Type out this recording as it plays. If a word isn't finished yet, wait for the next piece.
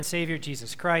Savior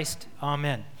Jesus Christ.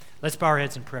 Amen. Let's bow our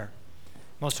heads in prayer.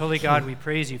 Most holy God, we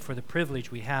praise you for the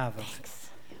privilege we have of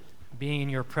being in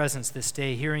your presence this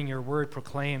day, hearing your word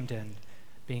proclaimed and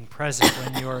being present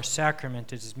when your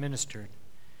sacrament is administered.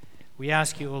 We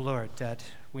ask you, O Lord, that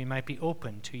we might be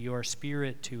open to your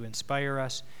Spirit to inspire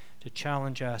us, to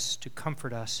challenge us, to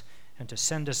comfort us, and to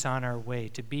send us on our way,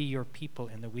 to be your people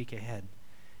in the week ahead.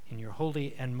 In your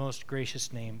holy and most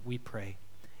gracious name we pray.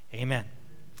 Amen.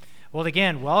 Well,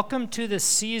 again, welcome to the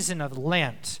season of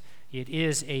Lent. It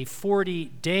is a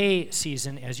 40-day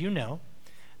season, as you know,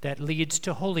 that leads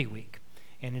to Holy Week.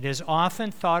 And it is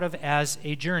often thought of as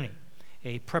a journey,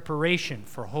 a preparation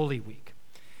for Holy Week.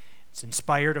 It's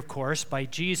inspired, of course, by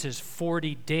Jesus'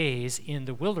 40 days in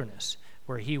the wilderness,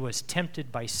 where he was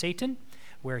tempted by Satan,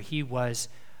 where he was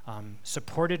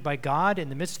supported by God in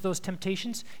the midst of those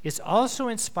temptations. It's also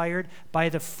inspired by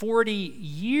the 40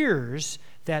 years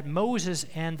that Moses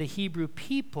and the Hebrew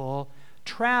people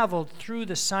traveled through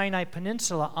the Sinai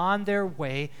Peninsula on their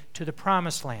way to the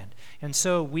Promised Land. And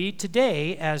so we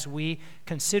today, as we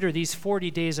consider these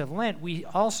 40 days of Lent, we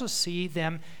also see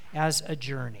them as a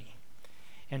journey.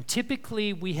 And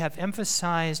typically we have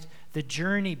emphasized the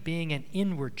journey being an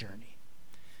inward journey.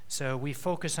 So we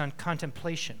focus on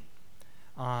contemplation,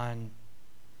 on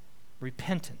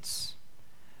repentance,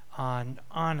 on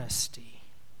honesty,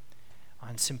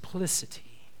 on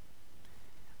simplicity,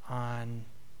 on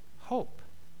hope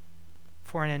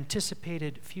for an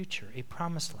anticipated future, a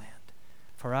promised land.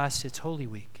 For us, it's Holy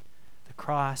Week, the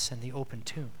cross and the open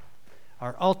tomb,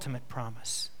 our ultimate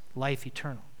promise, life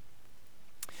eternal.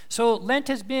 So Lent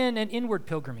has been an inward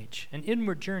pilgrimage, an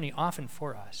inward journey often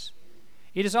for us.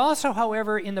 It is also,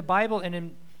 however, in the Bible and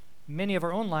in many of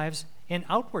our own lives, an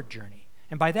outward journey.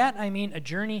 And by that I mean a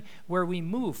journey where we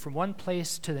move from one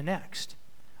place to the next.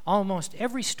 Almost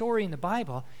every story in the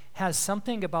Bible has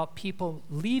something about people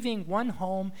leaving one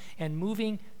home and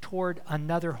moving toward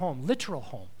another home, literal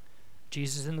home.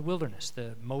 Jesus in the wilderness,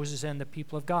 Moses and the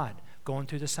people of God going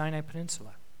through the Sinai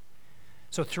Peninsula.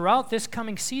 So throughout this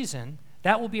coming season,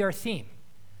 that will be our theme,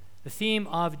 the theme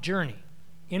of journey,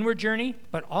 inward journey,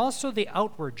 but also the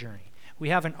outward journey. We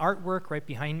have an artwork right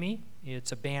behind me.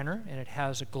 It's a banner, and it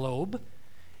has a globe,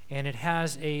 and it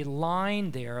has a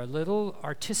line there, a little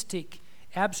artistic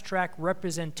abstract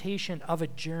representation of a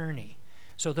journey.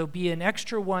 So there'll be an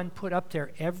extra one put up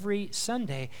there every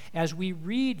Sunday as we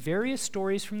read various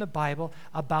stories from the Bible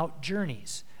about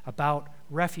journeys, about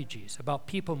refugees, about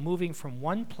people moving from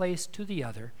one place to the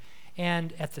other.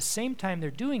 And at the same time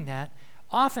they're doing that,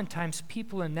 oftentimes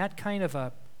people in that kind of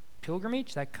a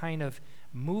pilgrimage, that kind of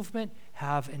movement,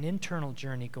 have an internal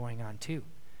journey going on too.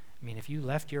 I mean, if you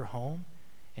left your home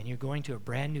and you're going to a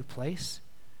brand new place,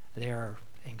 there are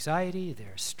anxiety,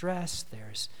 there's stress,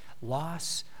 there's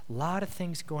loss, a lot of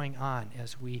things going on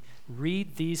as we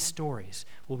read these stories.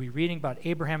 We'll be reading about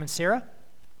Abraham and Sarah.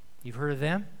 You've heard of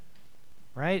them,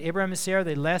 right? Abraham and Sarah,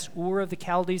 they left Ur of the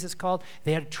Chaldees, it's called.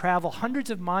 They had to travel hundreds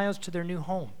of miles to their new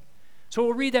home. So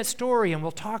we'll read that story and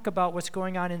we'll talk about what's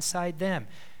going on inside them.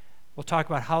 We'll talk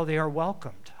about how they are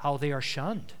welcomed, how they are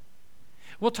shunned.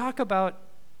 We'll talk about,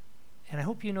 and I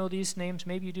hope you know these names,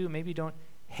 maybe you do, maybe you don't,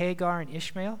 Hagar and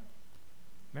Ishmael.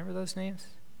 Remember those names?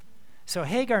 So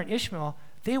Hagar and Ishmael,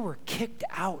 they were kicked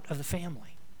out of the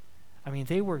family. I mean,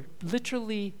 they were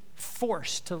literally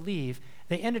forced to leave.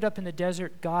 They ended up in the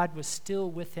desert. God was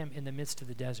still with them in the midst of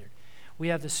the desert. We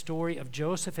have the story of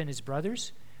Joseph and his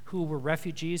brothers, who were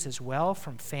refugees as well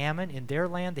from famine in their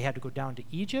land. They had to go down to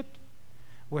Egypt,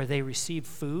 where they received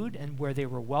food and where they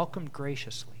were welcomed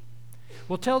graciously.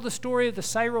 We'll tell the story of the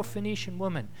Syrophoenician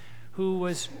woman who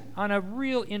was on a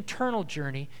real internal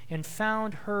journey and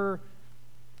found her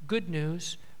good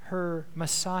news, her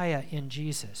Messiah in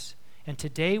Jesus. And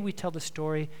today we tell the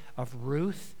story of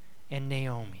Ruth and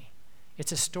Naomi.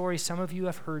 It's a story some of you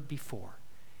have heard before,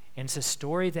 and it's a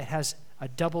story that has a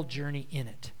double journey in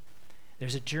it.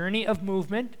 There's a journey of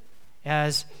movement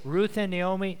as Ruth and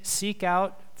Naomi seek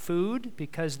out food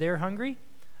because they're hungry,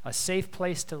 a safe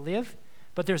place to live.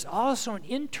 But there's also an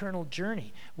internal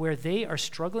journey where they are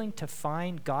struggling to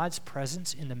find God's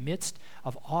presence in the midst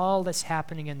of all that's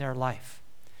happening in their life.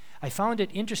 I found it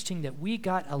interesting that we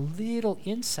got a little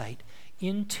insight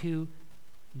into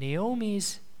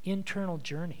Naomi's internal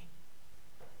journey.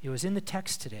 It was in the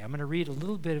text today. I'm going to read a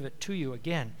little bit of it to you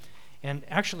again. And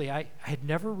actually, I had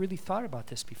never really thought about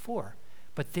this before,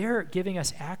 but they're giving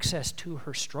us access to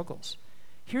her struggles.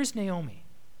 Here's Naomi.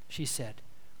 She said,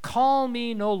 "Call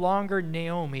me no longer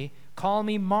Naomi, call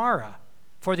me Mara,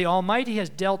 for the Almighty has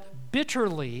dealt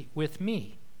bitterly with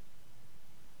me."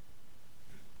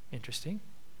 Interesting.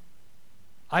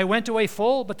 "I went away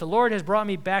full, but the Lord has brought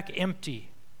me back empty.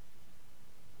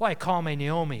 Why call me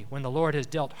Naomi when the Lord has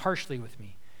dealt harshly with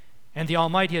me, and the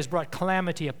Almighty has brought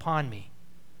calamity upon me?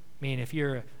 I mean, if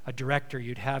you're a director,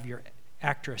 you'd have your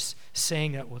actress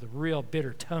saying that with a real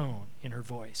bitter tone in her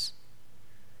voice.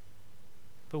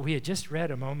 But we had just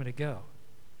read a moment ago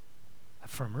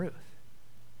from Ruth.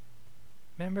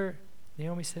 Remember,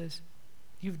 Naomi says,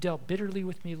 you've dealt bitterly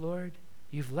with me, Lord.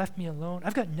 You've left me alone.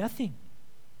 I've got nothing.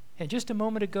 And just a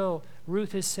moment ago,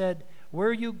 Ruth has said,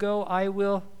 where you go, I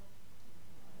will.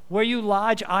 Where you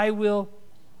lodge, I will.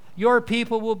 Your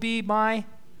people will be my.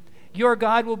 Your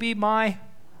God will be my.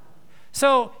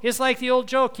 So it's like the old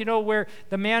joke, where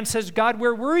the man says, God,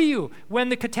 where were you when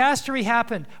the catastrophe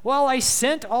happened? Well, I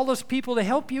sent all those people to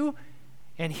help you.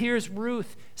 And here's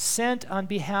Ruth sent on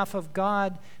behalf of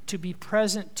God to be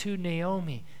present to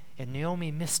Naomi. And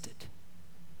Naomi missed it.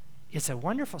 It's a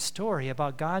wonderful story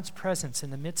about God's presence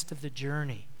in the midst of the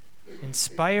journey,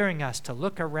 inspiring us to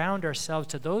look around ourselves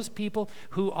to those people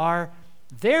who are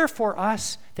there for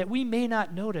us that we may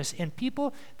not notice and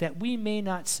people that we may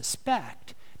not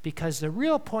suspect. Because the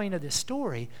real point of this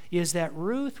story is that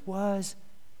Ruth was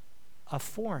a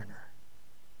foreigner.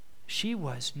 She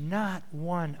was not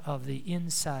one of the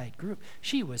inside group.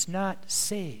 She was not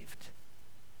saved.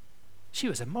 She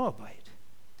was a Moabite.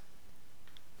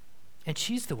 And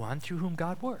she's the one through whom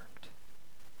God worked.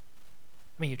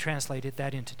 I mean, you translated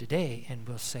that into today and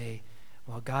we'll say,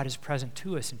 well, God is present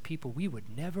to us in people we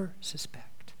would never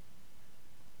suspect.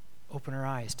 Open our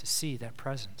eyes to see that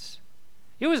presence.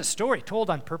 It was a story told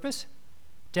on purpose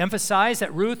to emphasize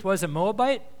that Ruth was a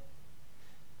Moabite.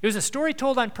 It was a story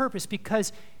told on purpose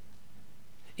because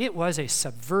it was a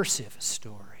subversive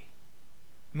story.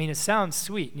 I mean, it sounds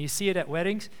sweet, and you see it at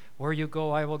weddings. Where you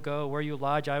go, I will go. Where you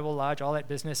lodge, I will lodge, all that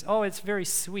business. Oh, it's very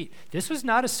sweet. This was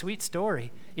not a sweet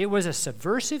story. It was a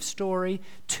subversive story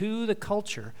to the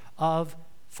culture of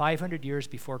 500 years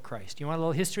before Christ. You want a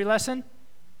little history lesson?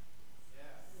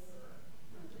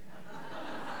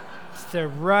 The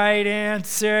right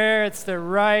answer. It's the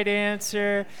right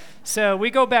answer. So we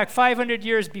go back 500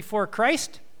 years before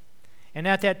Christ, and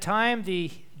at that time the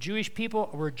Jewish people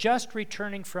were just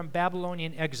returning from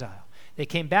Babylonian exile. They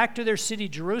came back to their city,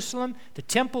 Jerusalem. The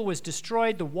temple was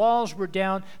destroyed. The walls were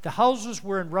down. The houses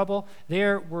were in rubble.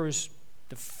 The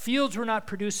fields were not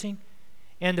producing,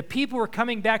 and the people were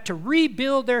coming back to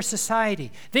rebuild their society.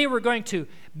 They were going to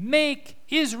make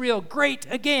Israel great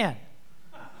again.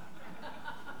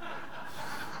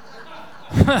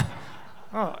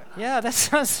 Oh, yeah, that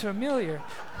sounds familiar.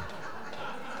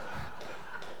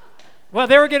 Well,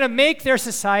 they were going to make their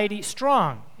society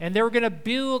strong, and they were going to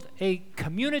build a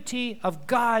community of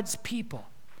God's people.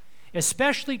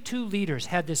 Especially two leaders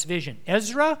had this vision.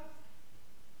 Ezra,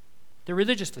 the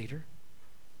religious leader,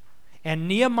 and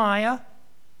Nehemiah,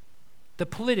 the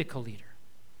political leader.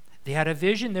 They had a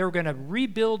vision. They were going to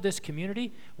rebuild this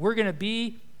community. We're going to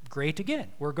be great again.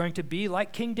 We're going to be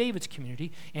like King David's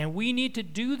community, and we need to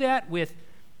do that with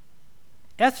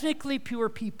ethnically pure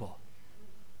people.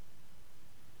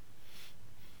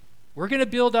 We're going to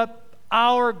build up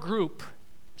our group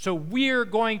so we're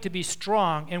going to be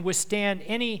strong and withstand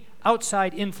any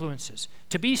outside influences.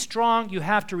 To be strong, you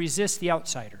have to resist the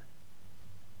outsider,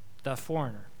 the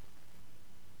foreigner.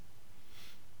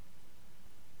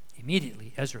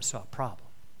 Immediately, Ezra saw a problem.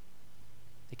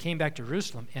 They came back to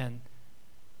Jerusalem, and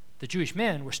the Jewish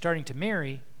men were starting to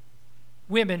marry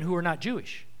women who were not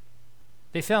Jewish.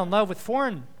 They fell in love with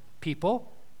foreign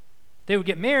people. They would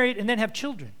get married and then have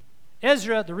children.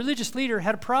 Ezra, the religious leader,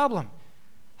 had a problem.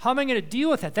 How am I going to deal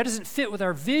with that? That doesn't fit with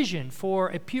our vision for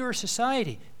a pure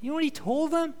society. You know what he told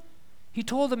them? He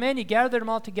told the men, he gathered them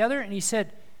all together, and he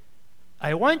said,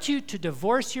 I want you to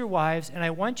divorce your wives, and I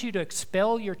want you to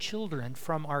expel your children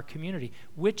from our community,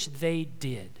 which they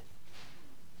did.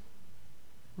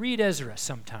 Read Ezra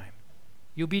sometime.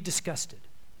 You'll be disgusted.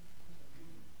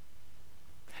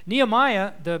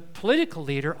 Nehemiah, the political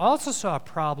leader, also saw a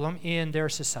problem in their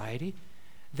society.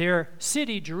 Their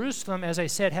city, Jerusalem, as I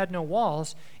said, had no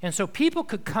walls, and so people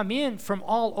could come in from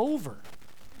all over.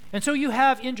 And so you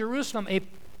have in Jerusalem a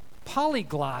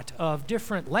polyglot of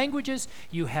different languages.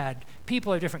 You had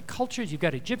people of different cultures. You've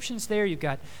got Egyptians there. You've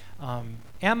got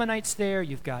Ammonites there.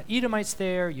 You've got Edomites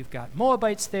there. You've got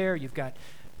Moabites there. You've got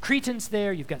Cretans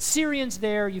there. You've got Syrians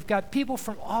there. You've got people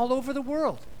from all over the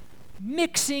world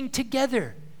mixing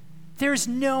together. There's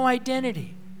no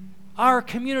identity. Our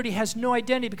community has no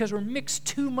identity because we're mixed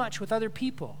too much with other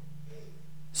people.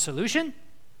 Solution?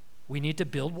 We need to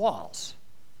build walls.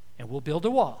 And we'll build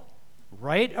a wall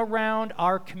right around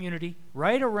our community,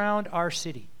 right around our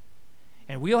city.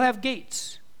 And we'll have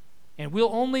gates. And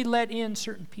we'll only let in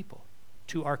certain people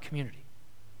to our community.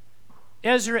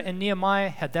 Ezra and Nehemiah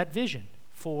had that vision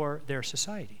for their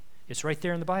society. It's right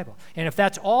there in the Bible. And if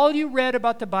that's all you read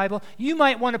about the Bible, you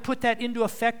might want to put that into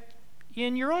effect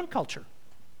in your own culture.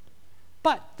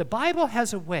 But the Bible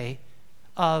has a way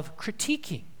of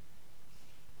critiquing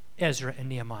Ezra and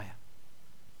Nehemiah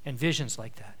and visions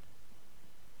like that.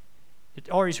 It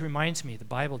always reminds me, the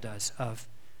Bible does, of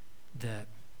the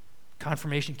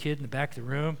confirmation kid in the back of the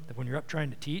room when you're up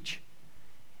trying to teach,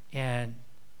 and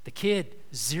the kid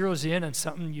zeroes in on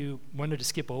something you wanted to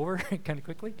skip over kind of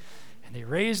quickly, and they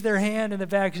raise their hand in the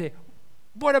back and say,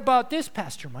 "What about this,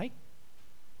 Pastor Mike?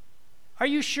 Are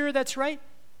you sure that's right?"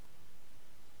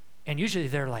 And usually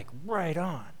they're like, "Right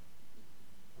on."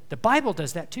 The Bible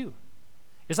does that too.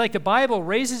 It's like the Bible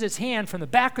raises its hand from the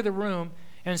back of the room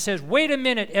and says, "Wait a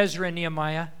minute, Ezra and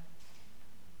Nehemiah.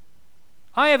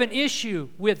 I have an issue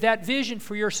with that vision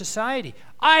for your society.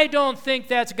 I don't think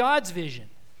that's God's vision.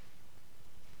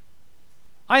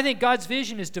 I think God's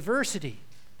vision is diversity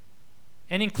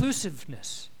and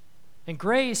inclusiveness and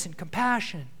grace and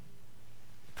compassion."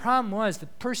 The problem was the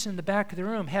person in the back of the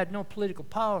room had no political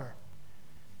power.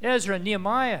 Ezra and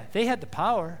Nehemiah, they had the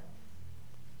power.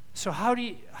 So how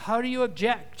do you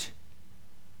object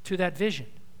to that vision?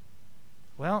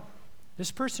 Well,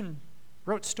 this person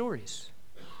wrote stories.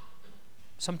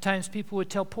 Sometimes people would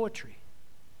tell poetry.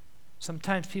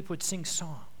 Sometimes people would sing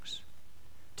songs.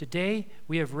 Today,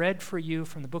 we have read for you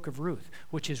from the book of Ruth,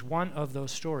 which is one of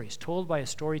those stories, told by a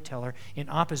storyteller in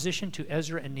opposition to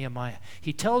Ezra and Nehemiah.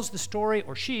 He tells the story,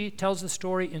 or she tells the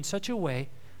story in such a way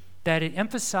that it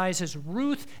emphasizes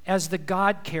Ruth as the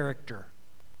God character.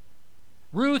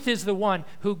 Ruth is the one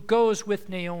who goes with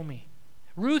Naomi.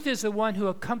 Ruth is the one who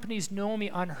accompanies Naomi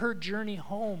on her journey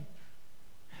home.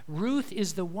 Ruth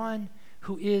is the one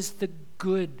who is the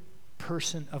good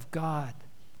person of God.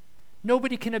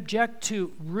 Nobody can object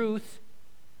to Ruth.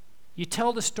 You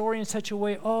tell the story in such a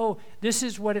way, "Oh, this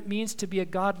is what it means to be a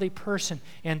godly person."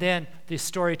 And then the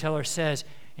storyteller says,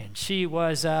 "And she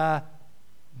was a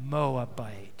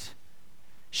Moabite.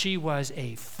 She was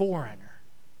a foreigner."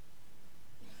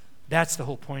 That's the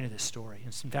whole point of this story.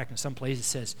 In fact, in some places it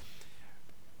says,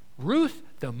 "Ruth,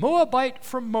 the Moabite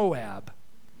from Moab."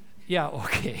 Yeah,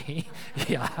 okay.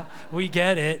 Yeah, we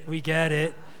get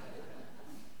it.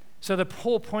 So the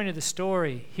whole point of the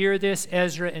story, hear this,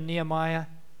 Ezra and Nehemiah,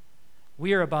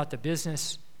 we are about the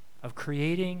business of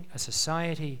creating a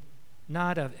society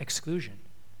not of exclusion,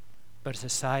 but a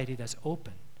society that's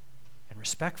open and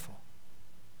respectful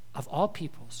of all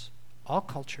peoples, all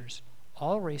cultures,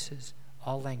 all races,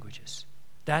 all languages.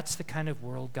 That's the kind of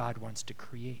world God wants to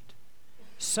create.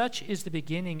 Such is the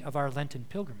beginning of our Lenten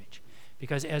pilgrimage,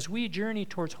 because as we journey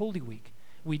towards Holy Week,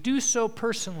 we do so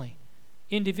personally,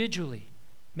 individually,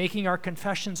 making our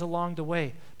confessions along the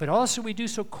way, but also we do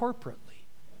so corporately.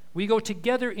 We go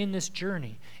together in this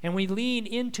journey, and we lean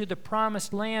into the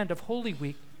promised land of Holy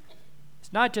Week.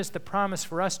 It's not just the promise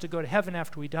for us to go to heaven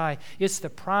after we die, it's the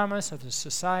promise of the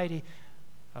society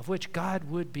of which God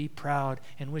would be proud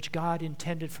and which God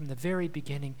intended from the very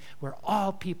beginning, where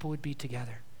all people would be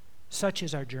together. Such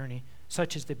is our journey,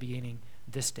 such is the beginning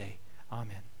this day.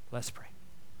 Amen. Let's pray.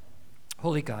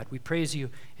 Holy God, we praise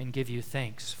you and give you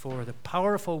thanks for the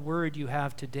powerful word you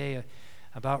have today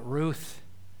about Ruth's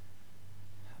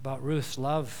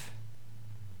love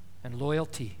and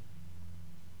loyalty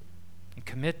and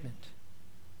commitment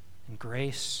and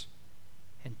grace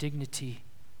and dignity.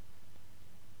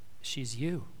 She's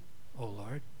you, O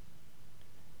Lord.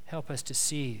 Help us to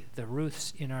see the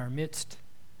Ruths in our midst,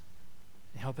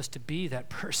 and help us to be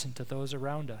that person to those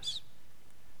around us.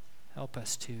 Help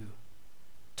us to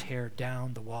tear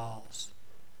down the walls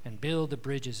and build the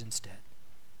bridges instead.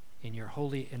 In your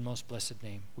holy and most blessed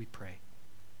name we pray.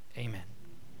 Amen.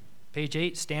 Page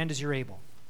 8, stand as you're able.